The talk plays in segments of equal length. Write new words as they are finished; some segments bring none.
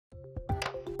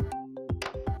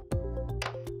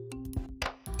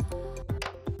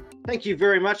Thank you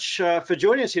very much for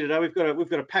joining us here today. We've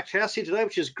got a packed house here today,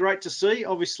 which is great to see.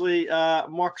 Obviously,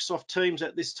 Microsoft Teams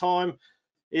at this time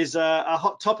is a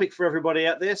hot topic for everybody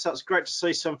out there. So it's great to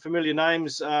see some familiar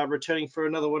names returning for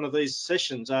another one of these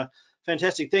sessions.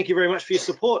 Fantastic. Thank you very much for your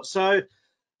support. So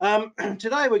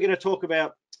today we're going to talk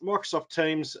about Microsoft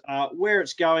Teams, where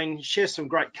it's going, share some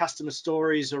great customer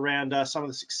stories around some of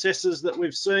the successes that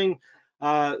we've seen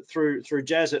through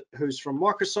Jas, who's from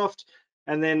Microsoft.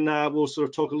 And then we'll sort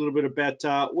of talk a little bit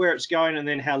about where it's going and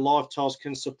then how LiveTiles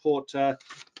can support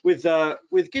with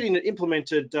getting it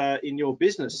implemented in your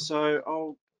business. So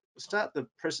I'll start the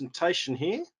presentation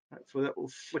here. Hopefully that will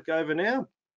flick over now.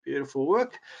 Beautiful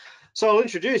work. So I'll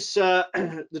introduce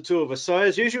the two of us. So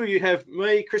as usual, you have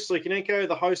me, Chris Lukianenko,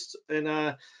 the host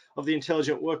of the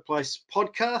Intelligent Workplace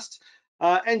podcast.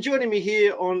 And joining me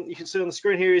here you can see on the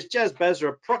screen here is Jas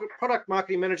Basra, Product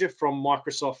Marketing Manager from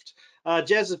Microsoft.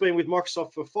 Jas has been with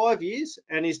Microsoft for 5 years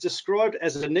and is described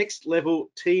as a next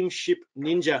level teamship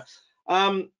ninja.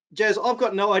 Jas, I've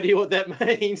got no idea what that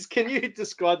means. Can you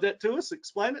describe that to us?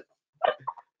 Explain it.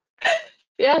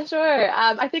 Yeah, sure.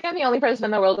 I think I'm the only person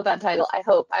in the world with that title. I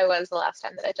hope I was the last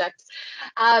time that I checked.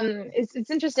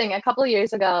 It's interesting. A couple of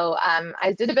years ago,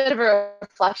 I did a bit of a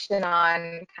reflection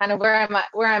on kind of where I'm at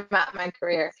in my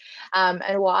career,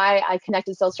 and why I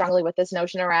connected so strongly with this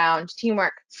notion around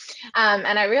teamwork.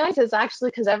 And I realized it's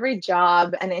actually because every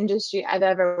job and industry I've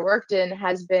ever worked in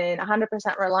has been 100%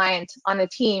 reliant on a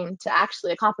team to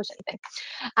actually accomplish anything.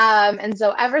 And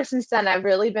so ever since then, I've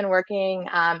really been working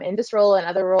in this role and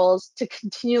other roles to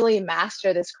continually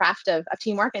master this craft of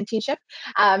teamwork and teamship.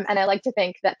 And I like to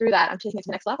think that through that, I'm taking it to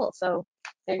the next level. So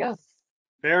there you go.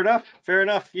 Fair enough. Fair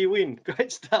enough. You win.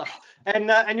 Great stuff.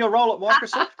 And your role at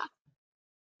Microsoft?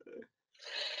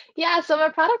 Yeah, so I'm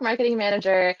a product marketing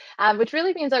manager, which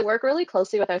really means I work really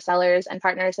closely with our sellers and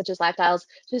partners such as LiveTiles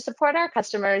to support our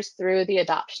customers through the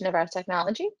adoption of our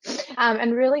technology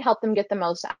and really help them get the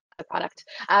most out of the product.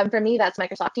 For me, that's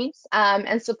Microsoft Teams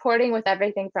and supporting with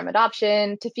everything from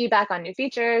adoption to feedback on new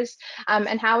features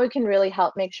and how we can really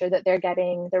help make sure that they're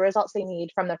getting the results they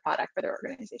need from the product for their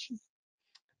organization.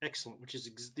 Excellent, which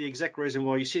is the exact reason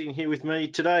why you're sitting here with me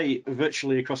today,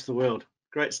 virtually across the world.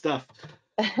 Great stuff.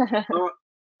 All right.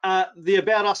 The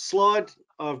About Us slide,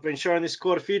 I've been showing this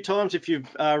quite a few times. If you've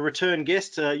returned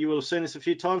guests, you will have seen this a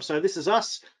few times. So this is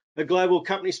us, a global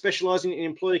company specializing in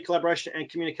employee collaboration and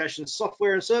communication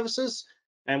software and services,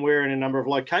 and we're in a number of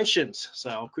locations. So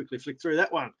I'll quickly flick through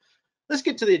that one. Let's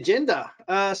get to the agenda.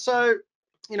 So,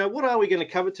 what are we going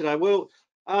to cover today? Well,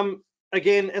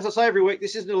 again, as I say every week,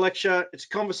 this isn't a lecture, it's a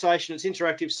conversation, it's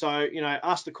interactive. So,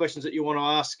 ask the questions that you want to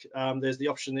ask. There's the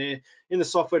option there in the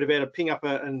software to be able to ping up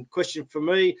a question for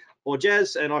me or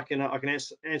Jas, and I can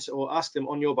answer or ask them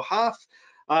on your behalf.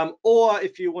 Or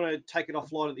if you want to take it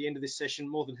offline at the end of this session,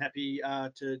 more than happy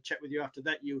to chat with you after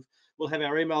that. We'll have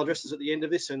our email addresses at the end of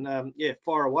this, and yeah,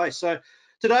 fire away. So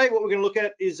today, what we're going to look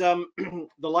at is the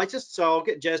latest. So I'll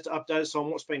get Jas to update us on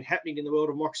what's been happening in the world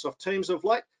of Microsoft Teams of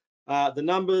late. The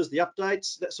numbers, the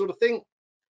updates, that sort of thing.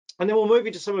 And then we'll move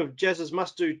into some of Jas's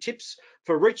must-do tips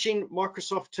for reaching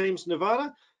Microsoft Teams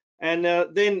Nirvana. And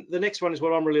then the next one is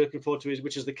what I'm really looking forward to,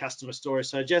 which is the customer story.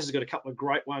 So Jas has got a couple of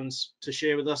great ones to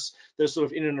share with us that are sort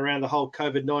of in and around the whole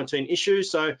COVID-19 issue.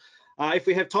 So if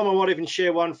we have time, I might even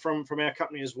share one from our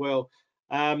company as well.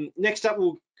 Next up,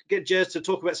 we'll get Jas to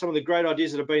talk about some of the great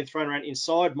ideas that have been thrown around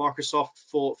inside Microsoft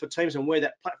for Teams and where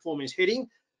that platform is heading.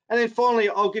 And then finally,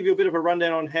 I'll give you a bit of a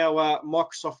rundown on how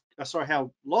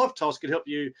how LiveTiles could help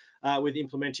you with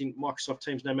implementing Microsoft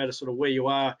Teams, no matter sort of where you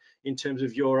are in terms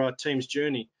of your Teams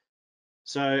journey.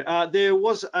 So there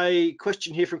was a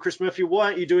question here from Chris Murphy. Why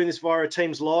aren't you doing this via a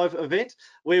Teams Live event?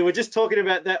 We were just talking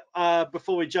about that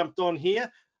before we jumped on here.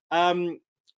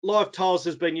 LiveTiles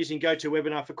has been using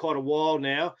GoToWebinar for quite a while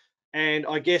now, and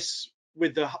I guess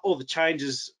with all the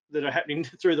changes that are happening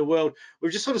through the world,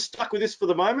 we've just sort of stuck with this for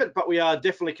the moment, but we are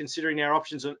definitely considering our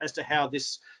options as to how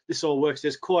this all works.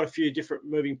 There's quite a few different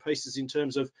moving pieces in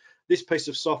terms of this piece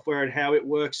of software and how it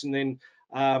works, and then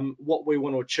what we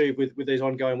want to achieve with these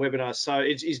ongoing webinars. So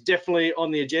it's definitely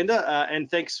on the agenda, and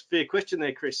thanks for your question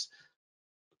there, Chris.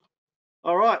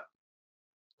 All right.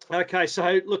 Okay,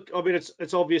 so look, I mean,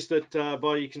 it's obvious that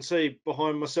you can see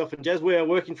behind myself and Jas, we are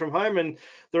working from home, and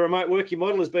the remote working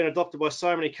model has been adopted by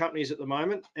so many companies at the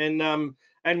moment, and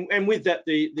with that,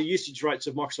 the usage rates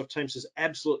of Microsoft Teams has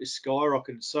absolutely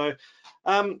skyrocketed. So,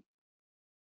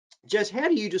 Jas, how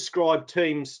do you describe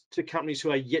Teams to companies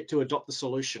who are yet to adopt the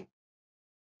solution?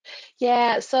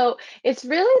 Yeah, so it's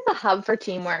really the hub for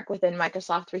teamwork within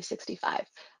Microsoft 365.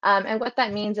 And what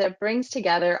that means is it brings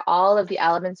together all of the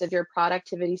elements of your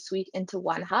productivity suite into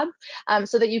one hub,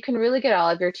 so that you can really get all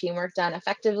of your teamwork done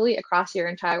effectively across your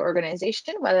entire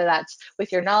organization, whether that's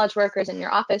with your knowledge workers in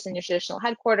your office, in your traditional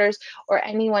headquarters, or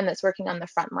anyone that's working on the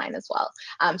front line as well.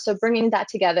 So bringing that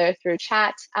together through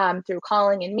chat, through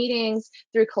calling and meetings,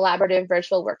 through collaborative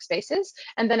virtual workspaces,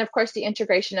 and then of course the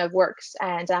integration of works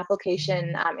and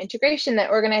application integration that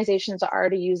organizations are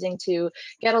already using to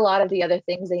get a lot of the other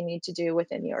things they need to do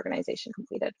within the organization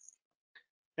completed.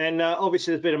 And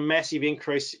obviously, there's been a massive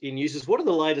increase in users. What are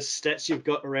the latest stats you've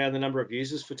got around the number of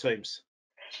users for Teams?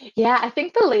 Yeah, I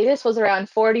think the latest was around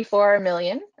 44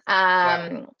 million,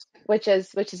 Wow. which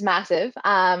is massive.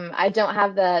 I don't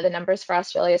have the numbers for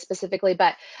Australia specifically,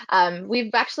 but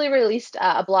we've actually released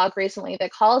a blog recently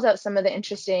that calls out some of the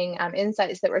interesting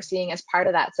insights that we're seeing as part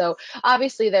of that. So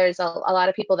obviously, there's a lot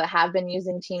of people that have been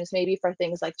using Teams maybe for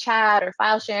things like chat or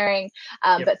file sharing,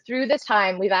 Yep. but through this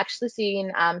time, we've actually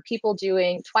seen people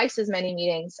doing twice as many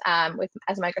meetings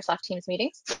as Microsoft Teams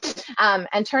meetings,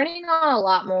 and turning on a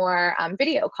lot more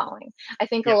video calling. I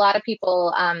think a Yep. lot of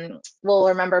people will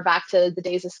remember back to the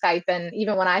days of Skype, and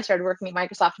even when I started working at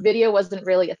Microsoft, video wasn't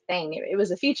really a thing. It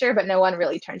was a feature, but no one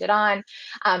really turned it on.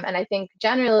 And I think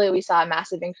generally we saw a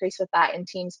massive increase with that in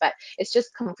Teams, but it's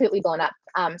just completely blown up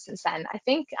since then. I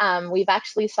think we've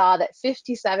actually saw that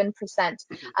 57%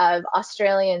 of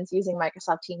Australians using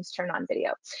Microsoft Teams turn on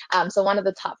video. So one of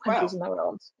the top countries Wow. in the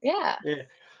world. Yeah. Yeah.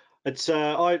 It's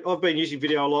I've been using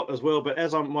video a lot as well, but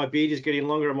as my beard is getting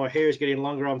longer and my hair is getting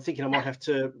longer, I'm thinking I might have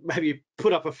to maybe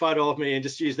put up a photo of me and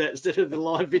just use that instead of the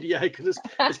live video, because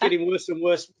it's getting worse and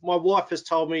worse. My wife has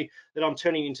told me that I'm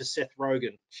turning into Seth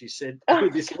Rogen. She said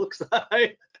with this look. So,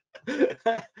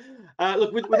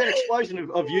 look, with that explosion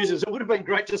of users, it would have been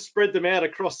great to spread them out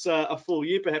across a full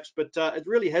year perhaps, but it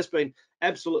really has been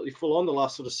absolutely full on the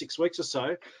last sort of 6 weeks or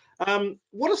so.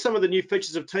 What are some of the new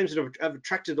features of Teams that have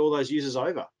attracted all those users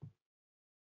over?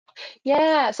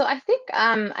 Yeah, so I think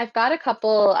I've got a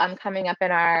couple coming up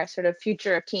in our sort of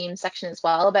future of teams section as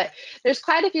well, but there's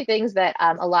quite a few things that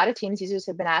a lot of Teams users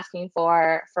have been asking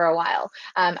for a while.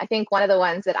 I think one of the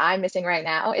ones that I'm missing right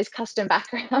now is custom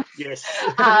backgrounds. Yes.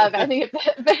 I think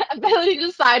the ability to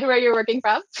decide where you're working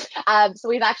from. So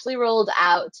we've actually rolled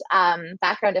out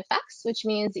background effects, which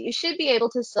means that you should be able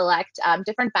to select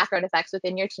different background effects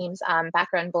within your Teams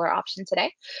background blur option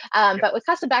today. Yep. But with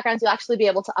custom backgrounds, you'll actually be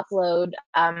able to upload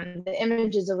the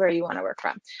images of where you want to work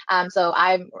from. So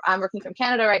I'm working from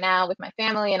Canada right now with my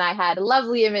family, and I had a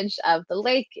lovely image of the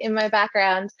lake in my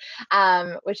background,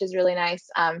 which is really nice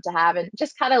to have and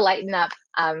just kind of lighten up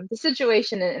the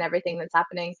situation and everything that's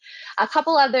happening. A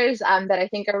couple others that I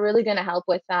think are really going to help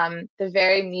with the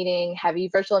very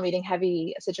virtual meeting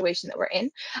heavy situation that we're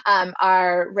in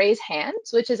are raise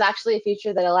hands, which is actually a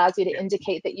feature that allows you to Yep.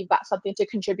 indicate that you've got something to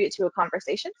contribute to a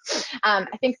conversation.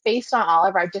 I think based on all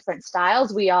of our different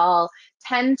styles, we all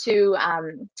tend to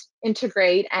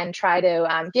integrate and try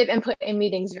to give input in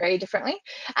meetings very differently.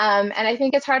 And I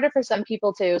think it's harder for some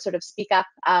people to sort of speak up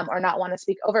or not want to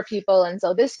speak over people. And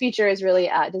so this feature is really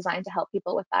designed to help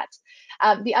people with that.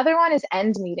 The other one is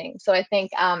end meetings. So I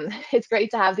think it's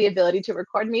great to have the ability to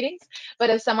record meetings, but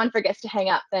if someone forgets to hang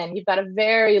up, then you've got a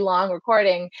very long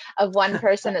recording of one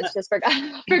person that's just forgot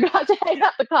to hang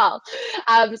up the call.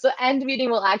 So end meeting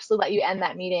will actually let you end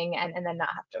that meeting and then not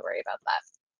have to worry about that.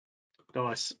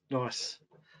 Nice, nice.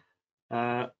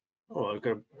 I've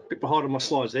got a bit behind on my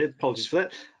slides there. Apologies for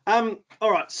that. All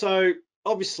right. So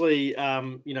obviously,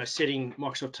 setting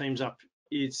Microsoft Teams up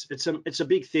it's a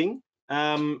big thing.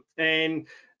 And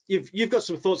you've got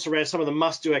some thoughts around some of the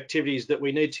must-do activities that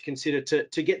we need to consider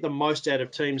to get the most out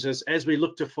of Teams as we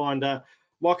look to find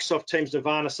Microsoft Teams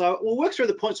Nirvana. So we'll work through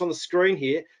the points on the screen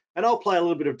here, and I'll play a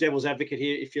little bit of devil's advocate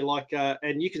here if you like,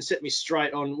 and you can set me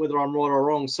straight on whether I'm right or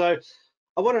wrong. So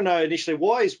I want to know initially,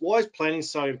 why is planning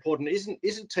so important?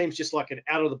 Isn't Teams just like an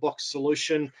out of the box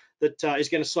solution that is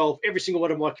going to solve every single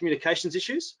one of my communications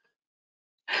issues?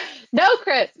 No,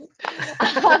 Chris.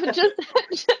 Just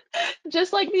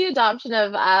just like the adoption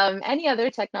of any other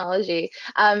technology,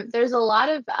 there's a lot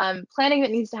of planning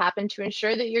that needs to happen to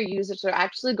ensure that your users are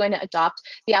actually going to adopt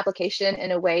the application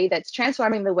in a way that's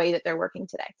transforming the way that they're working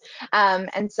today.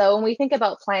 And so when we think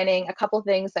about planning, a couple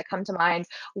things that come to mind.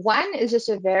 One is just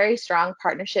a very strong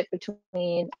partnership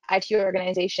between IT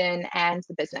organization and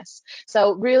the business.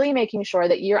 So really making sure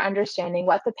that you're understanding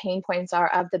what the pain points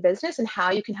are of the business and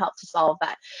how you can help to solve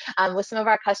that. With some of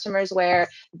our customers where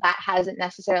that hasn't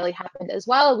necessarily happened happened as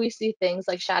well. We see things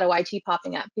like shadow IT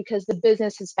popping up because the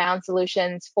business has found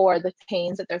solutions for the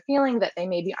pains that they're feeling that they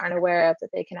maybe aren't aware of that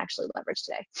they can actually leverage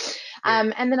today.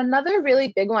 And then another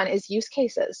really big one is use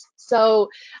cases. So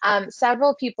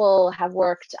several people have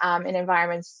worked in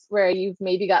environments where you've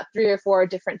maybe got 3 or 4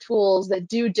 different tools that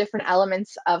do different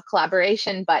elements of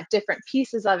collaboration, but different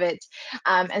pieces of it.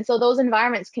 And so those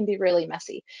environments can be really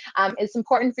messy. It's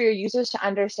important for your users to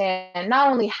understand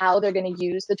not only how they're going to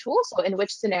use the tool, so in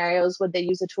which scenarios would they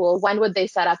use a tool, when would they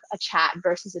set up a chat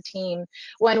versus a team,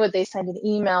 when would they send an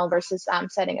email versus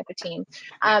setting up a team,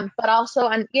 but also,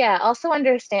 also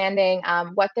understanding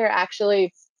what they're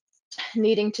actually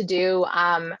needing to do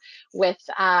with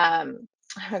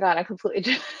oh my God, I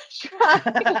completely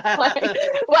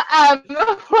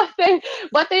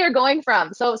what they are going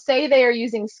from. So say they are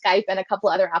using Skype and a couple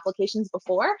other applications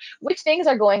before, which things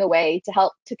are going away to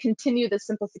help to continue the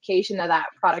simplification of that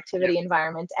productivity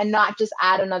environment and not just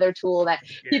add another tool that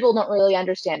people don't really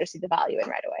understand or see the value in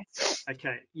right away.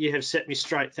 Okay, you have set me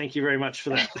straight. Thank you very much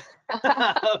for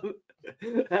that.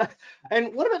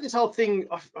 And what about this whole thing?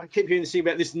 I keep hearing this thing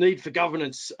about this need for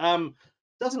governance.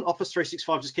 Doesn't Office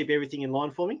 365 just keep everything in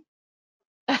line for me?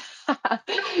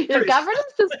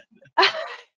 Governance is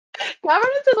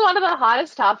governance is one of the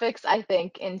hottest topics, I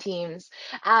think, in Teams.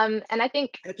 And I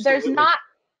think there's not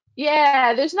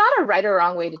a right or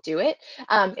wrong way to do it.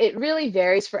 It really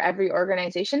varies for every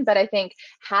organization, but I think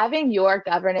having your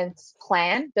governance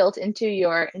plan built into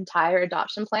your entire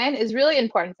adoption plan is really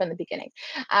important from the beginning.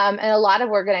 And a lot of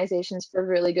organizations, for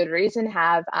really good reason,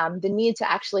 have the need to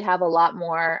actually have a lot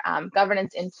more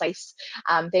governance in place.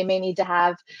 They may need to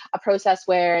have a process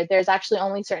where there's actually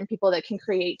only certain people that can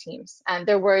create teams, and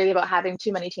they're worried about having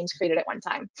too many teams created at one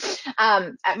time.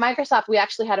 At Microsoft, we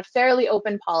actually had a fairly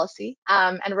open policy,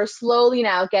 and we're slowly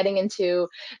now getting into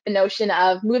the notion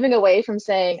of moving away from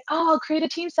saying, oh, I'll create a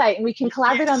team site and we can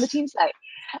collaborate on the team site,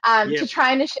 to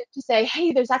trying to shift to say,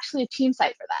 hey, there's actually a team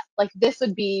site for that. Like, this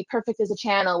would be perfect as a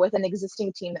channel with an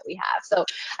existing team that we have. So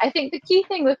I think the key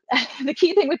thing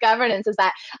with governance is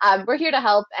that we're here to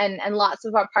help, and lots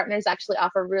of our partners actually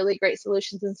offer really great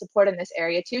solutions and support in this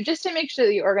area too, just to make sure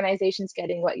that your organization's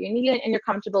getting what you need and you're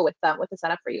comfortable with the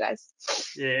setup for you guys.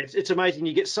 Yeah, it's amazing.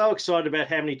 You get so excited about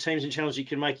how many teams and channels you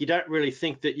can make. You don't really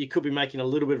think that you could be making a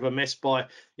little bit of a mess by,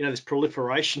 this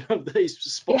proliferation of these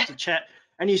spots to chat.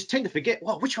 And you tend to forget,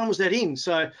 well, which one was that in?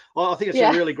 So I think it's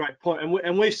a really great point.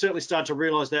 And we've certainly started to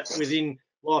realize that within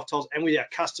LiveTiles and with our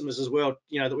customers as well,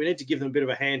 that we need to give them a bit of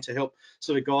a hand to help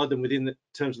sort of guide them within the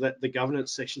terms of the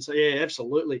governance section. So yeah,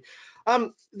 absolutely.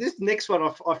 This next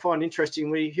one I find interesting.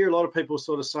 We hear a lot of people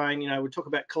sort of saying, we talk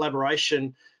about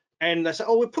collaboration, and they say,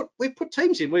 oh, we put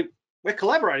teams in, we're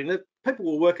collaborating. The people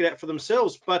will work it out for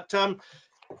themselves, but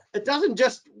it doesn't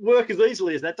just work as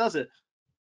easily as that, does it?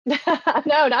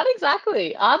 No, not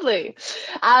exactly. Oddly,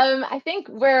 I think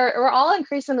we're all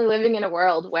increasingly living in a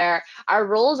world where our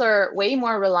roles are way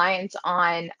more reliant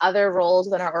on other roles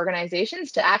than our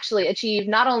organizations to actually achieve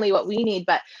not only what we need,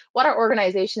 but what our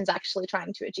organization's actually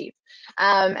trying to achieve.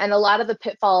 And a lot of the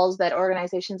pitfalls that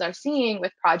organizations are seeing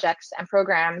with projects and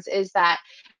programs is that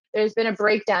there's been a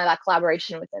breakdown of that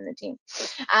collaboration within the team.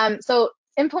 So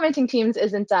implementing Teams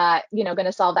isn't going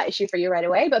to solve that issue for you right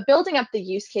away, but building up the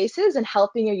use cases and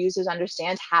helping your users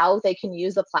understand how they can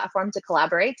use the platform to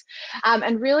collaborate,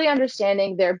 and really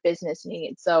understanding their business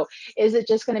needs. So is it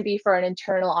just going to be for an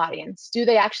internal audience? Do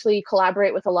they actually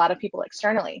collaborate with a lot of people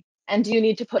externally? And do you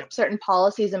need to put certain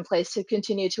policies in place to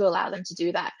continue to allow them to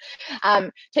do that?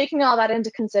 Taking all that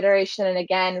into consideration, and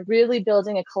again, really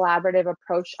building a collaborative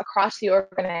approach across the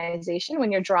organization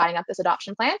when you're drawing up this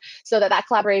adoption plan, so that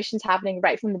collaboration is happening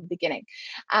right from the beginning.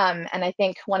 And I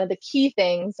think one of the key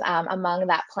things among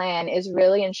that plan is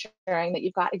really ensuring that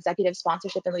you've got executive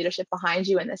sponsorship and leadership behind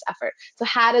you in this effort. So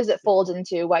how does it fold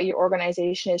into what your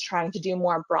organization is trying to do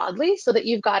more broadly, so that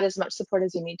you've got as much support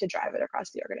as you need to drive it across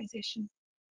the organization?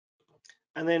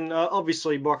 And then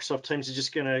obviously Microsoft Teams is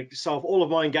just going to solve all of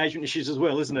my engagement issues as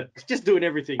well, isn't it? It's just doing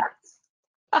everything.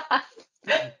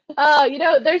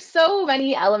 There's so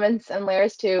many elements and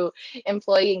layers to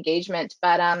employee engagement,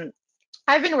 but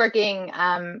I've been working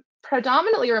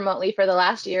predominantly remotely for the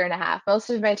last year and a half. Most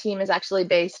of my team is actually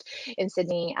based in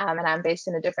Sydney, and I'm based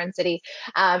in a different city.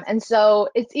 And so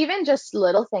it's even just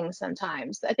little things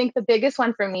sometimes. I think the biggest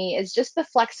one for me is just the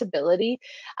flexibility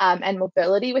and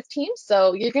mobility with Teams.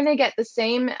 So you're going to get the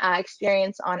same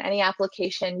experience on any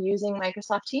application using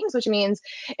Microsoft Teams, which means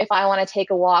if I want to take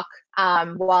a walk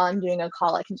while I'm doing a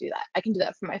call, I can do that. I can do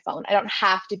that from my phone. I don't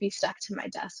have to be stuck to my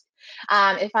desk.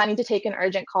 If I need to take an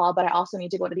urgent call, but I also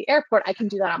need to go to the airport, I can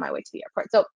do that on my way to the airport.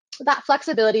 So that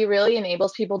flexibility really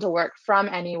enables people to work from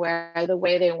anywhere the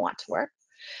way they want to work.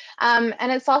 And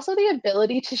it's also the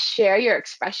ability to share your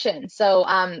expression. So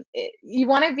you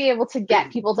want to be able to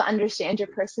get people to understand your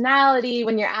personality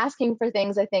when you're asking for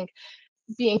things. I think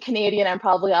being Canadian, I'm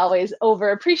probably always over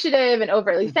appreciative and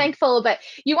overly thankful, but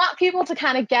you want people to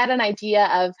kind of get an idea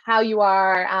of how you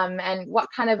are, and what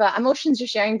kind of emotions you're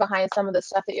sharing behind some of the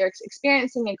stuff that you're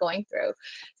experiencing and going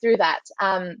through that.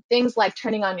 Things like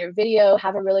turning on your video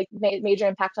have a really major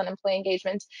impact on employee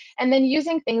engagement, and then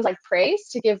using things like praise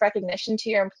to give recognition to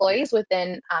your employees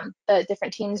within the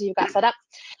different teams you've got set up.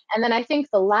 And then I think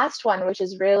the last one, which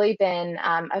has really been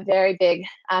a very big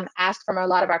ask from a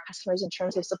lot of our customers in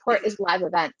terms of support, is live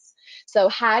events. So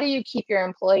how do you keep your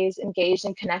employees engaged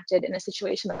and connected in a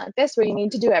situation like this where you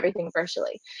need to do everything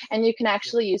virtually? And you can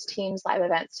actually use Teams live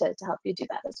events to help you do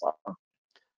that as well.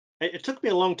 It took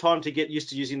me a long time to get used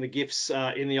to using the GIFs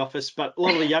in the office, but a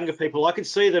lot of the younger people, I could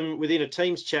see them within a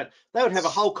Teams chat. They would have a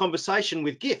whole conversation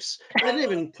with GIFs. They didn't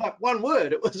even type one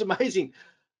word. It was amazing.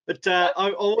 But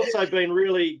I've also been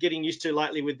really getting used to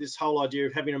lately with this whole idea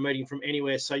of having a meeting from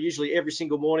anywhere. So usually every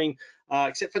single morning,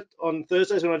 except for on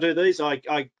Thursdays when I do these, I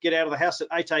get out of the house at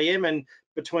 8 a.m. and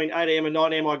between 8 a.m. and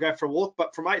 9 a.m. I go for a walk.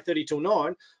 But from 8:30 till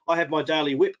 9, I have my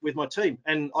daily whip with my team,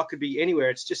 and I could be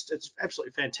anywhere. It's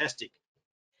absolutely fantastic.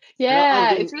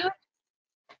 Yeah, it's really.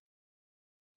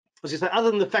 I was going to say, other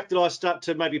than the fact that I start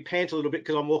to maybe pant a little bit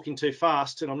because I'm walking too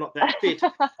fast and I'm not that fit,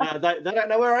 they don't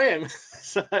know where I am.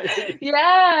 So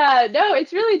Yeah, no,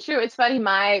 it's really true. It's funny.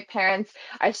 My parents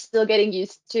are still getting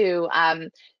used to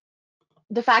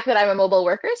the fact that I'm a mobile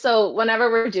worker. So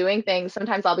whenever we're doing things,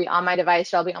 sometimes I'll be on my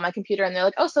device or I'll be on my computer, and they're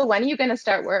like, "Oh, so when are you going to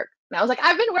start work?" And I was like,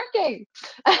 "I've been working."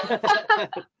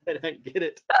 they don't get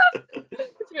it.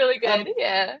 It's really good.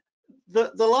 Yeah.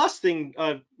 The last thing,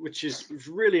 which is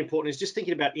really important, is just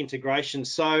thinking about integration.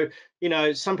 So,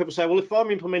 some people say, well, if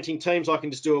I'm implementing Teams, I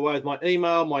can just do away with my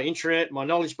email, my intranet, my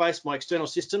knowledge base, my external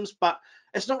systems. But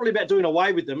it's not really about doing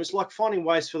away with them. It's like finding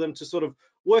ways for them to sort of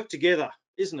work together,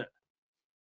 isn't it?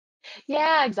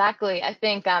 Yeah, exactly. I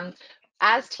think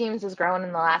as Teams has grown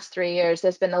in the last 3 years,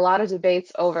 there's been a lot of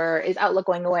debates over, is Outlook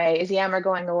going away? Is Yammer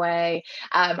going away?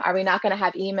 Are we not going to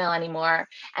have email anymore?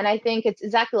 And I think it's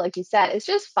exactly like you said, it's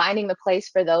just finding the place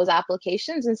for those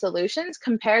applications and solutions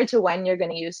compared to when you're going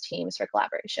to use Teams for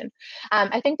collaboration.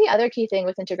 I think the other key thing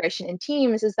with integration in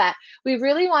Teams is that we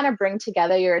really want to bring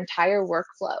together your entire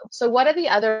workflow. So what are the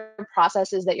other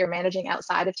processes that you're managing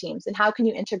outside of Teams, and how can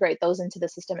you integrate those into the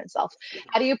system itself?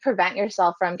 How do you prevent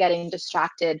yourself from getting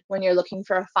distracted when you're looking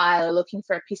for a file or looking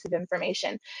for a piece of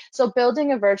information? So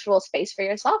building a virtual space for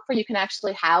yourself where you can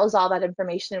actually house all that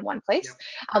information in one place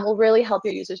will really help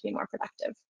your users be more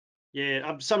productive.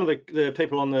 Yeah, some of the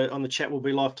people on the chat will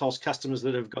be LiveTiles customers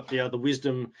that have got the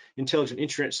Wisdom Intelligent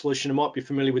Intranet solution and might be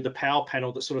familiar with the Power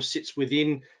Panel that sort of sits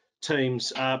within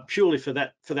Teams purely for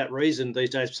that reason these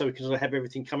days, so we can sort of have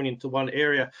everything coming into one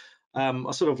area.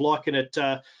 I sort of liken it.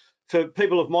 For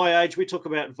people of my age, we talk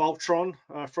about Voltron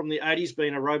from the 80s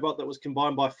being a robot that was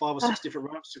combined by 5 or 6 different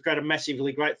robots to create a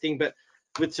massively great thing. But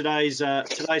with today's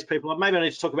people, maybe I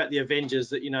need to talk about the Avengers,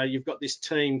 that you've got this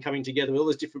team coming together with all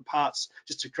those different parts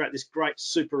just to create this great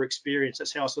super experience.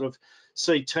 That's how I sort of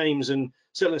see Teams, and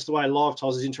certainly it's the way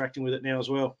LiveTiles is interacting with it now as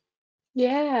well.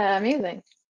 Yeah, amazing.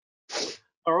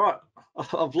 All right,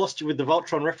 I've lost you with the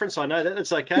Voltron reference. I know that.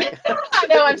 It's okay. I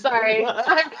know, I'm sorry.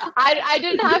 I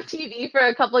didn't have TV for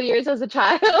a couple years as a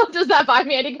child. Does that buy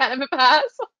me any kind of a pass?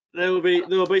 There will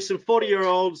be some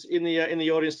 40-year-olds in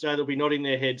the audience today that'll be nodding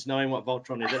their heads knowing what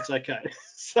Voltron is. That's okay.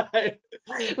 So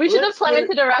We should have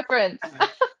planted a reference.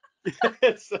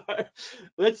 so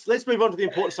let's move on to the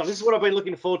important stuff. This is what I've been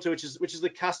looking forward to, which is the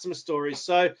customer stories.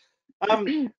 So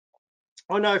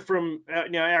I know from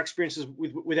our experiences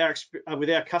with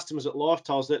our customers at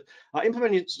LiveTiles that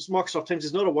implementing Microsoft Teams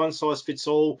is not a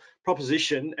one-size-fits-all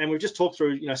proposition, and we've just talked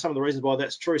through some of the reasons why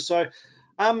that's true. So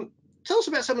tell us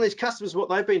about some of these customers, what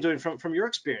they've been doing from your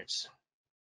experience.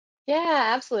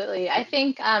 Yeah, absolutely. I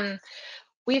think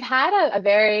we've had a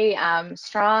very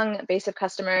strong base of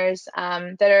customers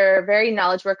that are very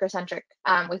knowledge worker centric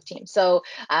with Teams. So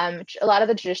a lot of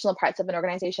the traditional parts of an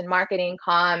organization, marketing,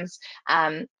 comms,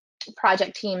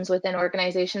 project teams within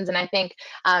organizations. And I think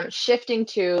shifting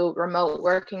to remote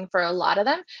working for a lot of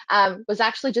them was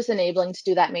actually just enabling to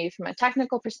do that maybe from a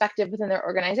technical perspective within their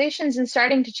organizations, and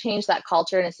starting to change that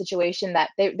culture in a situation that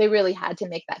they really had to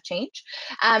make that change.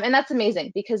 And that's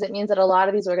amazing, because it means that a lot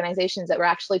of these organizations that were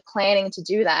actually planning to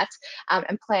do that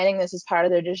and planning this as part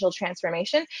of their digital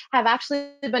transformation have actually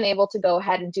been able to go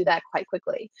ahead and do that quite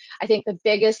quickly. I think the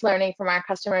biggest learning from our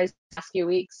customers last few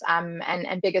weeks,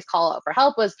 and biggest call out for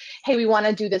help was, hey, we want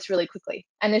to do this really quickly.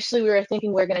 Initially, we were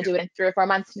thinking we're going to do it in 3 or 4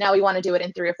 months. Now we want to do it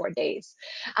in 3 or 4 days.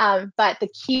 But the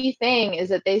key thing is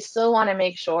that they still want to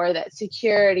make sure that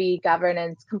security,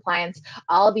 governance, compliance,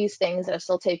 all these things are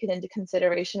still taken into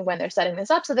consideration when they're setting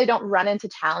this up, so they don't run into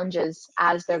challenges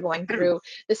as they're going through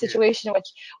the situation, which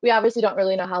we obviously don't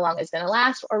really know how long it's going to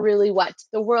last or really what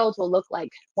the world will look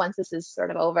like once this is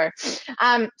sort of over.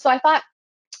 So I thought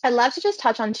I'd love to just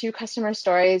touch on 2 customer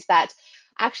stories that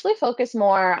actually focus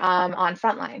more on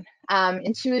frontline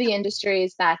in 2 of the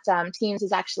industries that Teams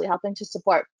is actually helping to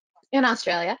support in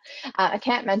Australia. I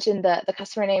can't mention the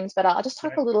customer names, but I'll just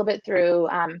talk a little bit through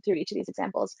each of these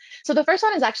examples. So the first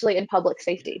one is actually in public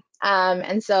safety.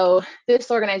 And so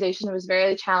this organization was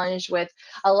very challenged with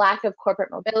a lack of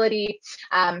corporate mobility,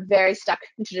 very stuck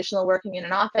in traditional working in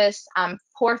an office,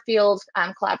 poor field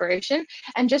collaboration,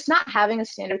 and just not having a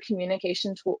standard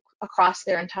communication tool across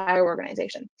their entire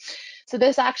organization. So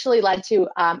this actually led to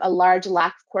a large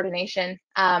lack of coordination.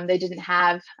 They didn't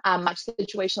have much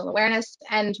situational awareness.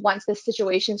 And once this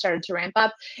situation started to ramp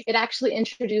up, it actually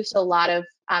introduced a lot of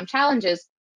challenges,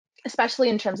 especially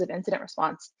in terms of incident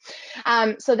response.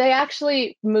 So they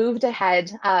actually moved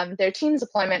ahead their Teams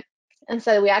deployment and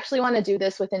said, we actually want to do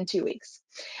this within 2 weeks.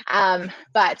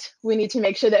 But we need to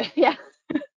make sure that, yeah,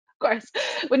 of course,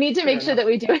 we need to make sure that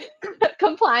we do it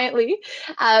compliantly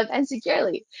and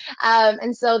securely.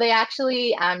 And so they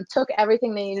actually took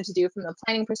everything they needed to do from the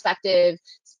planning perspective,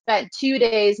 spent 2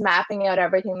 days mapping out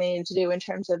everything they needed to do in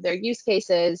terms of their use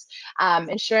cases,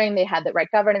 ensuring they had the right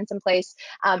governance in place,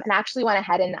 and actually went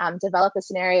ahead and developed the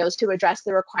scenarios to address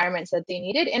the requirements that they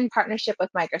needed in partnership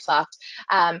with Microsoft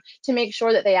to make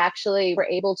sure that they actually were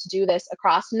able to do this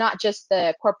across not just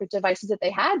the corporate devices that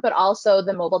they had, but also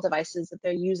the mobile devices that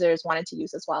their users wanted to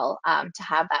use as well to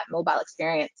have that mobile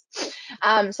experience.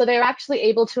 So they were actually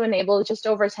able to enable just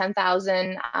over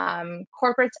 10,000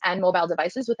 corporate and mobile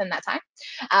devices within that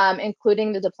time,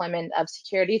 including the deployment of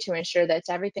security to ensure that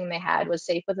everything they had was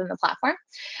safe within the platform.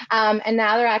 And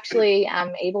now they're actually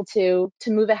able to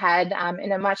move ahead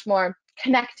in a much more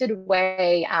connected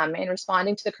way in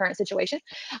responding to the current situation,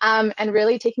 and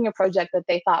really taking a project that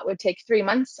they thought would take 3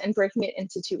 months and breaking it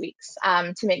into 2 weeks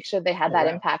to make sure they had that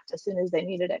impact as soon as they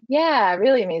needed it. Yeah,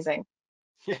 really amazing.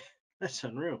 Yeah, that's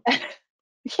unreal.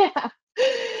 Yeah.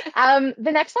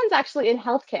 The next one's actually in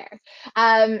healthcare.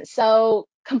 So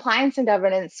compliance and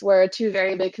governance were 2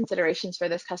 very big considerations for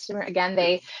this customer. Again,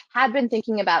 they had been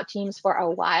thinking about Teams for a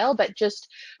while, but just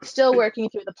still working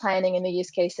through the planning and the use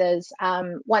cases.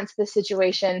 Once the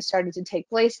situation started to take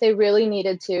place, they really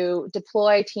needed to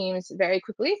deploy Teams very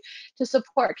quickly to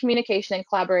support communication and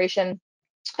collaboration,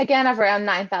 again, of around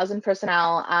 9,000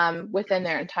 personnel within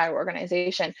their entire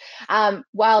organization,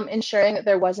 while ensuring that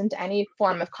there wasn't any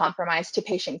form of compromise to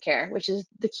patient care, which is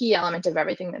the key element of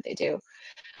everything that they do.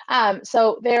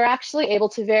 So they're actually able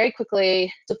to very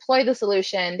quickly deploy the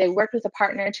solution. They worked with a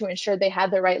partner to ensure they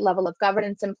had the right level of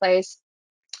governance in place.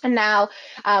 And now,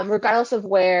 regardless of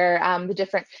where the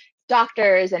different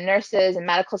doctors and nurses and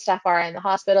medical staff are in the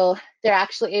hospital, they're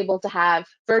actually able to have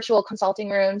virtual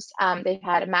consulting rooms. They've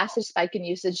had a massive spike in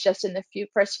usage just in the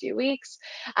first few weeks.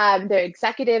 Their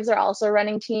executives are also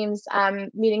running Teams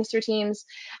meetings through Teams.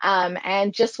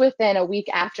 And just within a week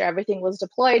after everything was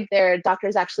deployed, their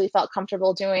doctors actually felt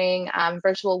comfortable doing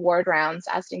virtual ward rounds,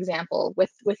 as an example,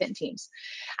 within Teams.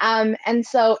 And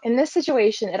so in this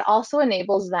situation, it also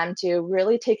enables them to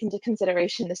really take into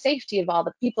consideration the safety of all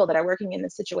the people that are working in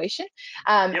this situation.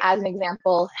 As an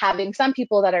example, having some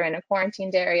people that are in a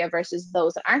quarantined area versus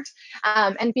those that aren't,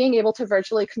 and being able to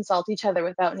virtually consult each other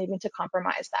without needing to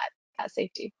compromise that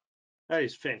safety. That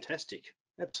is fantastic.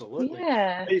 Absolutely.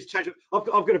 Yeah. I've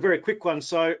got a very quick one.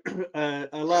 So a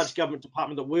large government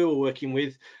department that we were working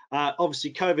with,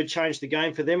 obviously COVID changed the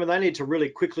game for them, and they need to really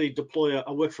quickly deploy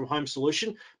a work from home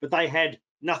solution, but they had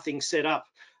nothing set up.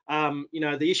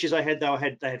 The issues they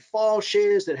had file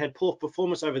shares that had poor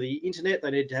performance over the internet.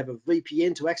 They needed to have a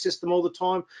VPN to access them all the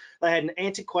time. They had an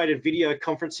antiquated video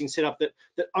conferencing setup that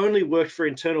only worked for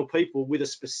internal people with a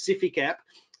specific app,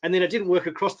 and then it didn't work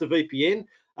across the VPN.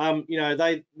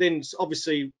 They then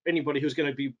obviously anybody who was going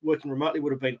to be working remotely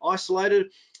would have been isolated.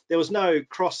 There was no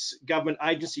cross-government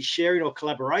agency sharing or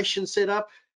collaboration set up,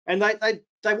 and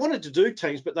they wanted to do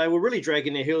Teams, but they were really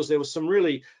dragging their heels. There was some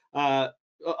really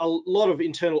a lot of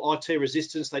internal IT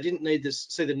resistance. They didn't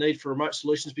see the need for remote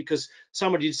solutions because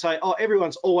somebody did say, "Oh,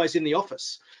 everyone's always in the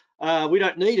office. We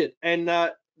don't need it." And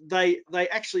they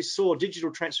actually saw digital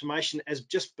transformation as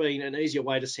just being an easier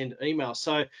way to send emails.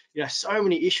 So so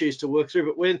many issues to work through.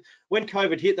 But when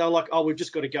COVID hit, they were like, "Oh, we've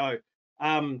just got to go."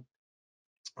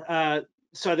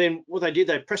 So then what they did,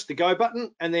 they pressed the go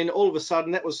button, and then all of a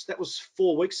sudden, that was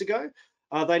 4 weeks ago.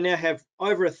 They now have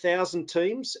over 1,000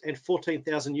 teams and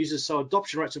 14,000 users. So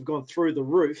adoption rates have gone through the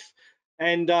roof.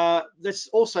 And that's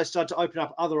also started to open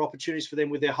up other opportunities for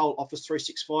them with their whole Office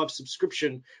 365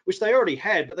 subscription, which they already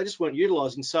had, but they just weren't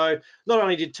utilizing. So not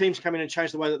only did Teams come in and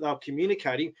change the way that they were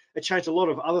communicating, it changed a lot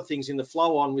of other things in the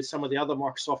flow on with some of the other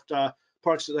Microsoft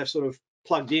products that they've sort of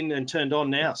plugged in and turned on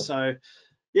now. So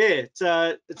yeah,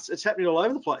 it's happening all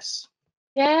over the place.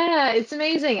 Yeah, it's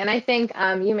amazing. And I think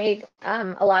you make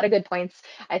a lot of good points.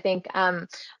 I think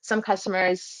some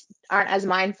customers aren't as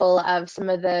mindful of some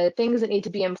of the things that need to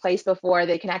be in place before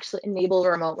they can actually enable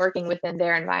remote working within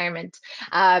their environment.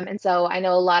 And so I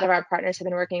know a lot of our partners have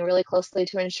been working really closely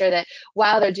to ensure that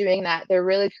while they're doing that, they're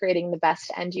really creating the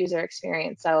best end user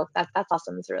experience. So that's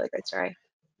awesome. It's a really great story.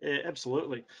 Yeah,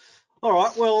 absolutely. All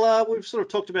right, well, we've sort of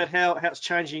talked about how it's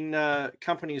changing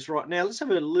companies right now. Let's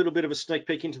have a little bit of a sneak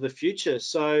peek into the future.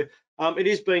 So it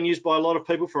is being used by a lot of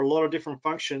people for a lot of different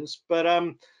functions, but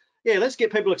yeah, let's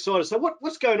get people excited. So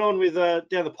what's going on with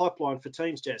down the pipeline for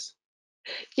Teams, Jas?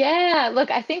 Yeah,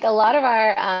 look, I think a lot of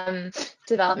our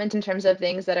development in terms of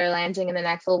things that are landing in the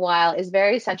next little while is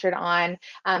very centered on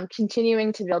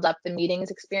continuing to build up the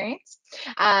meetings experience.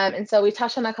 And so we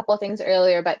touched on a couple of things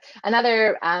earlier, but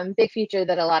another big feature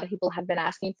that a lot of people have been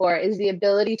asking for is the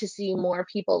ability to see more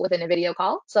people within a video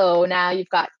call. So now you've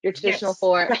got your traditional Yes.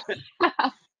 four.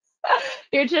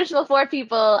 Your traditional four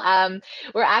people,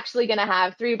 we're actually going to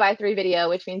have 3x3 video,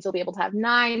 which means you'll be able to have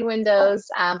 9 windows.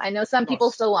 I know some people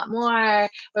Nice. still want more.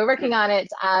 We're working on it,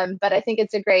 but I think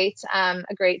it's a great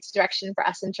direction for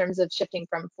us in terms of shifting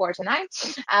from 4 to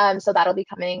 9. So that'll be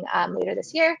coming later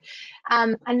this year.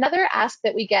 Another ask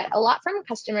that we get a lot from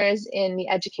customers in the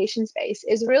education space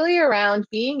is really around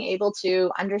being able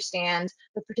to understand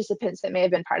the participants that may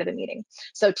have been part of the meeting.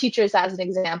 So teachers, as an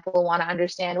example, want to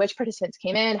understand which participants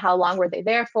came in, how long were they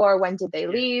there for, when did they Yeah.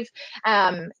 leave,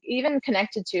 even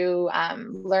connected to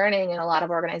learning in a lot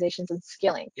of organizations and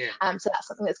skilling. Yeah. So that's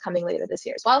something that's coming later this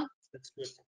year as well. That's good.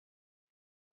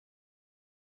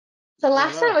 The Oh,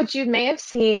 last one, nice. which you may have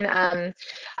seen a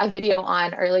video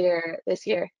on earlier this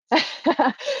year,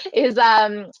 is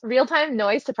real-time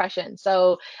noise suppression.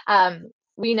 So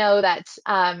we know that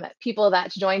people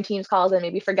that join Teams calls and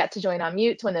maybe forget to join on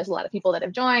mute when there's a lot of people that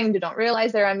have joined who don't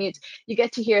realize they're on mute, you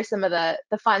get to hear some of the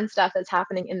fun stuff that's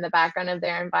happening in the background of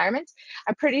their environment.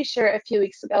 I'm pretty sure a few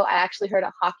weeks ago, I actually heard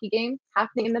a hockey game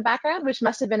happening in the background, which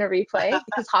must have been a replay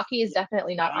because hockey is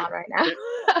definitely not No. on right now.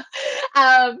 Yep.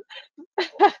 um,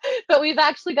 but we've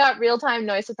actually got real-time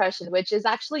noise suppression, which is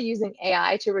actually using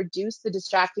AI to reduce the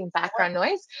distracting background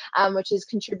noise, which is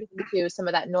contributing to some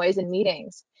of that noise in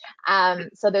meetings.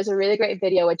 So there's a really great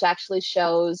video which actually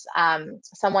shows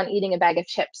someone eating a bag of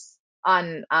chips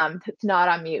on not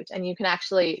on mute, and you can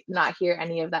actually not hear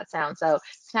any of that sound. So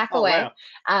snack Oh, away, wow.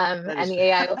 That and is. the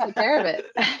AI will take care of it.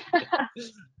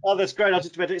 Oh, that's great. I was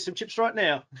just about to eat some chips right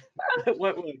now.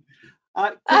 Won't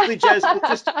work. Quickly, Jas,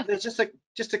 there's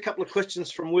just a couple of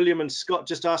questions from William and Scott,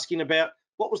 just asking about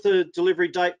what was the delivery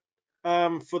date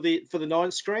for the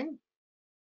 9 screen,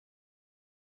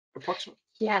 approximately.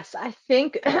 Yes, I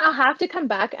think I'll have to come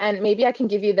back and maybe I can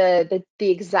give you the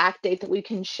exact date that we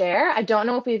can share. I don't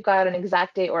know if we've got an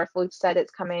exact date or if we've said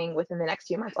it's coming within the next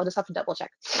few months. I'll just have to double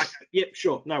check. Okay. Yep,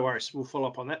 sure. No worries. We'll follow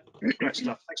up on that. Great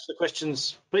stuff. Thanks for the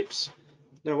questions, peeps.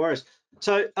 No worries.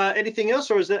 So anything else,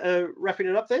 or is that wrapping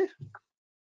it up there?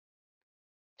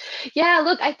 Yeah,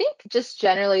 look, I think just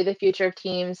generally the future of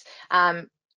Teams,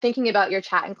 thinking about your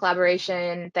chat and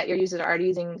collaboration that your users are already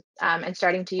using and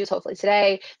starting to use hopefully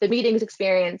today, the meetings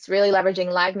experience, really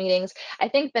leveraging live meetings. I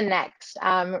think the next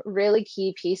really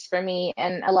key piece for me,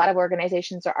 and a lot of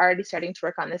organizations are already starting to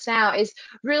work on this now, is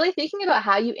really thinking about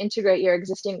how you integrate your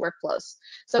existing workflows.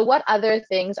 So what other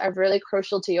things are really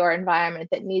crucial to your environment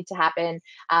that need to happen?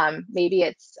 Maybe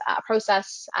it's a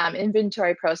process,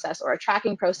 inventory process, or a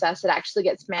tracking process that actually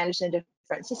gets managed in a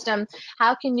different system.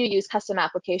 How can you use custom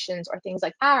applications or things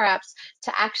like Power Apps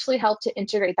to actually help to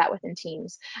integrate that within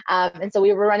Teams? And so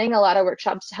we were running a lot of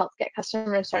workshops to help get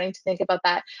customers starting to think about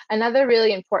that. Another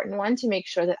really important one to make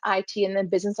sure that IT and the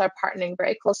business are partnering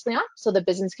very closely on, so the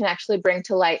business can actually bring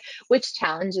to light which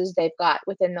challenges they've got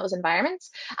within those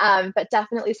environments. But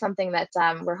definitely something that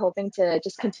we're hoping to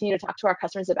just continue to talk to our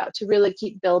customers about to really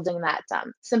keep building that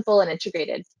simple and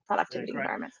integrated Yeah, productivity great.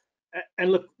 environment.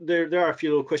 And look, there are a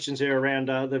few little questions there around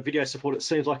the video support. It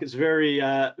seems like it's very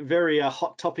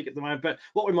hot topic at the moment. But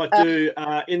what we might do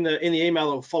in the email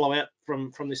that will follow out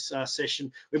from this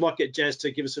session, we might get Jas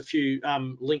to give us a few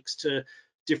links to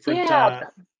different Yeah,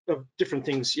 different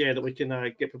things, yeah, that we can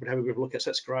get people to have a bit of a look at. So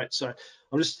that's great. So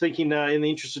I'm just thinking, in the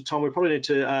interest of time, we probably need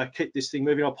to keep this thing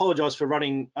moving. I apologise for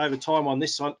running over time on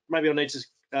this one. Maybe I need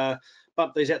to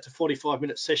bump these out to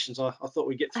 45-minute sessions. I thought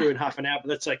we'd get through in half an hour, but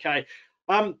that's okay.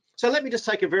 So let me just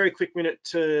take a very quick minute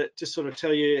to sort of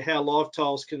tell you how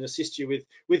LiveTiles can assist you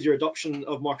with your adoption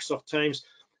of Microsoft Teams.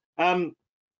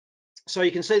 So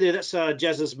you can see there, that's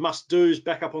Jas's must-dos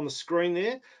back up on the screen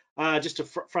there, just to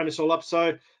frame this all up.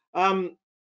 So our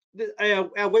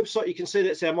website, you can see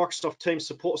that's our Microsoft Teams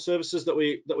support services that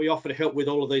we offer to help with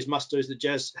all of these must-dos that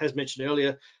Jas has mentioned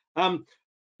earlier.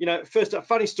 You know, first up,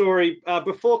 funny story,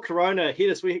 before Corona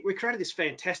hit us, we created this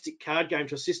fantastic card game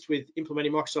to assist with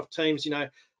implementing Microsoft Teams. You know,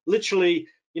 literally,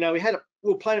 you know, we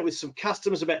were playing it with some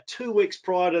customers about 2 weeks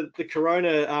prior to the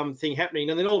Corona thing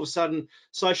happening, and then all of a sudden,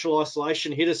 social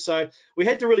isolation hit us. So we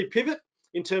had to really pivot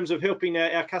in terms of helping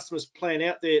our customers plan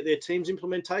out their Teams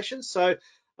implementations. So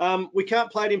we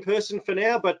can't play it in person for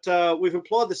now, but we've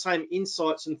applied the same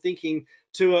insights and thinking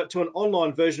to an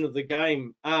online version of the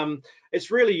game. It's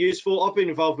really useful. I've been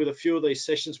involved with a few of these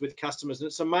sessions with customers, and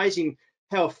it's amazing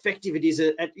how effective it is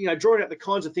at you know, drawing out the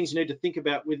kinds of things you need to think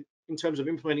about in terms of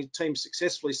implementing Teams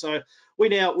successfully. So we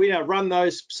now run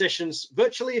those sessions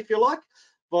virtually, if you like,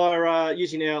 via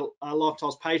using our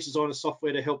LiveTiles page designer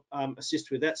software to help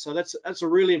assist with that. So that's a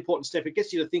really important step. It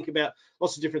gets you to think about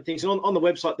lots of different things. And on the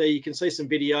website there, you can see some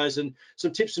videos and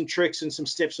some tips and tricks and some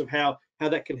steps of how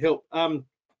that can help.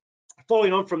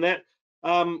 Following on from that,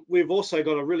 we've also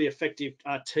got a really effective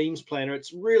Teams planner.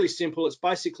 It's really simple. It's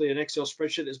basically an Excel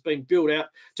spreadsheet that's been built out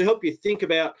to help you think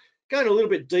about going a little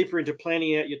bit deeper into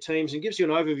planning out your teams, and gives you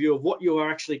an overview of what you are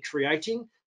actually creating,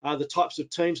 the types of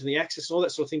teams and the access and all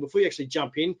that sort of thing before you actually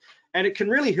jump in. And it can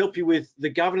really help you with the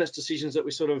governance decisions that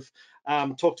we sort of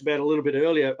talked about a little bit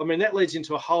earlier. I mean, that leads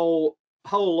into a whole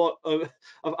lot of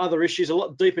other issues, a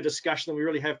lot deeper discussion than we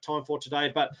really have time for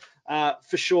today. But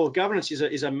for sure, governance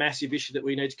is a massive issue that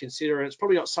we need to consider, and it's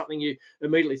probably not something you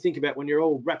immediately think about when you're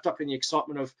all wrapped up in the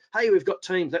excitement of, hey, we've got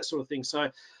Teams, that sort of thing. So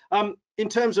in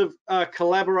terms of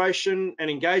collaboration and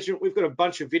engagement, we've got a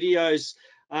bunch of videos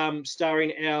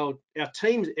starring our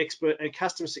Teams expert and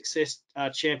customer success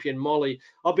champion, Molly.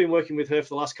 I've been working with her for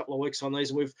the last couple of weeks on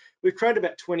these, and we've created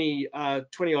about 20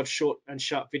 odd short and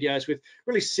sharp videos with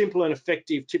really simple and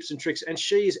effective tips and tricks, and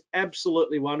she's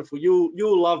absolutely wonderful.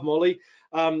 You'll love Molly.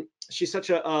 She's such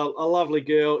a lovely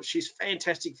girl. She's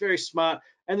fantastic, very smart,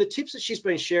 and the tips that she's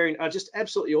been sharing are just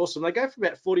absolutely awesome. They go for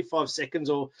about 45 seconds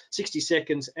or 60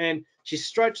 seconds, and she's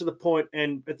straight to the point,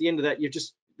 and at the end of that,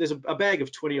 there's a bag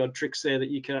of 20 odd tricks there that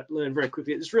you can learn very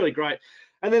quickly. It's really great.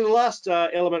 And then the last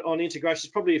element on integration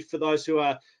is probably for those who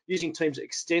are using Teams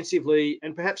extensively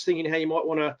and perhaps thinking how you might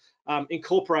want to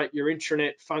incorporate your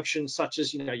intranet functions, such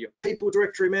as, you know, your people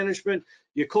directory management,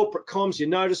 your corporate comms, your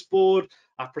notice board,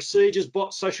 procedures,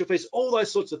 bots, social feeds, all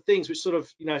those sorts of things, which sort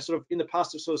of in the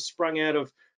past have sort of sprung out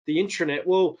of the intranet.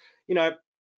 Well, you know,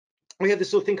 we have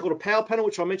this little thing called a Power Panel,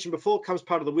 which I mentioned before, comes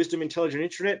part of the Wisdom Intelligent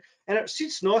Intranet, and it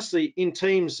sits nicely in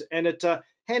Teams, and it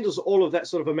handles all of that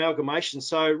sort of amalgamation.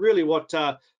 So really what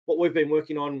we've been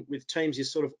working on with Teams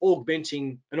is sort of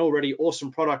augmenting an already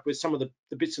awesome product with some of the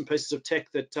bits and pieces of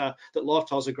tech that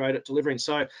LiveTiles are great at delivering.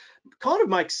 So it kind of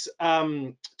makes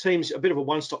Teams a bit of a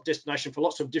one-stop destination for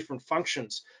lots of different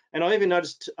functions. And I even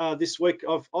noticed this week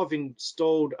I've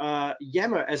installed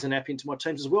Yammer as an app into my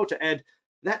Teams as well to add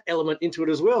that element into it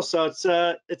as well. So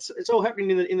it's all happening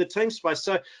in the Teams space.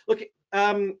 So look,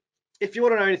 if you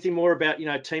want to know anything more about, you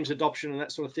know, Teams adoption and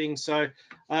that sort of thing, so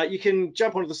you can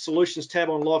jump onto the solutions tab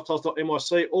on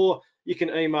livetiles.mic, or you can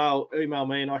email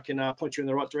me and I can point you in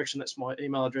the right direction. That's my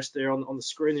email address there on the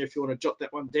screen there if you want to jot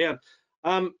that one down.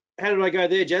 How did I go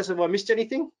there, Jas? Have I missed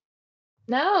anything?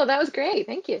 No, that was great.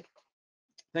 Thank you.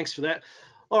 Thanks for that.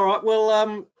 All right,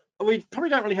 well, we probably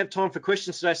don't really have time for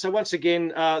questions today. So once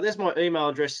again, there's my email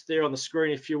address there on the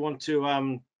screen if you want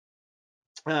to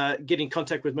get in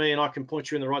contact with me, and I can point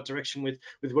you in the right direction with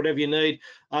whatever you need.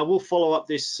 We'll follow up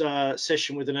this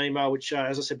session with an email, which,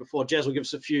 as I said before, Jas will give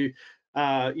us a few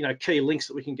key links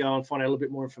that we can go and find out a little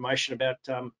bit more information about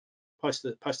post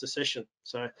the session.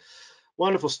 So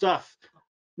wonderful stuff.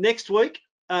 Next week,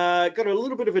 got a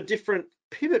little bit of a different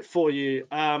pivot for you.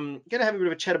 Going to have a bit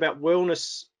of a chat about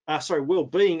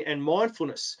well-being and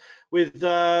mindfulness with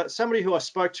somebody who I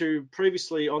spoke to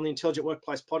previously on the Intelligent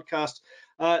Workplace podcast,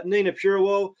 Nina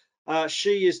Purawal.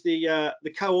 She is the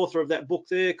co-author of that book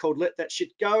there called Let That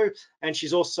Shit Go, and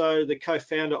she's also the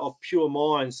co-founder of Pure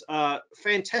Minds.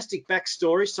 Fantastic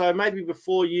backstory. So maybe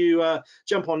before you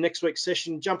jump on next week's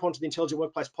session, jump onto the Intelligent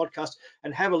Workplace podcast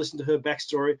and have a listen to her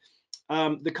backstory.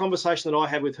 The conversation that I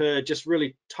had with her just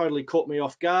really totally caught me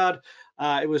off guard.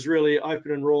 It was really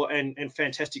open and raw and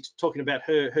fantastic, talking about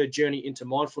her journey into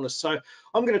mindfulness. So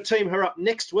I'm going to team her up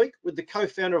next week with the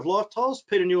co-founder of LiveTiles,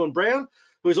 Peter Newen-Brown,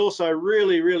 who is also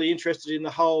really interested in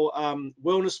the whole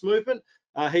wellness movement.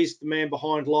 He's the man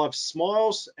behind Live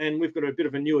Smiles, and we've got a bit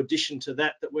of a new addition to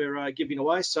that we're giving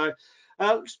away. So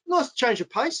nice change of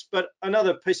pace, but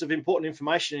another piece of important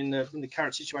information in the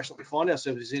current situation that we find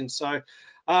ourselves in. So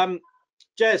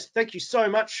Jas, thank you so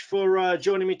much for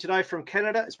joining me today from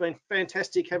Canada. It's been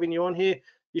fantastic having you on here.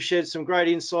 You've shared some great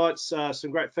insights,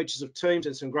 some great features of Teams,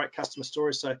 and some great customer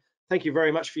stories. So thank you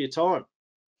very much for your time.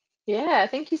 Yeah,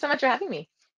 thank you so much for having me.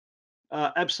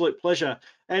 Absolute pleasure.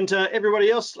 And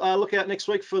everybody else, look out next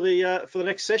week for the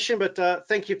next session. But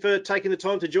thank you for taking the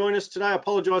time to join us today. I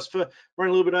apologise for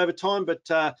running a little bit over time, but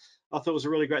I thought it was a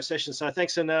really great session. So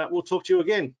thanks, and we'll talk to you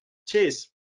again. Cheers.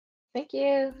 Thank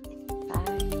you.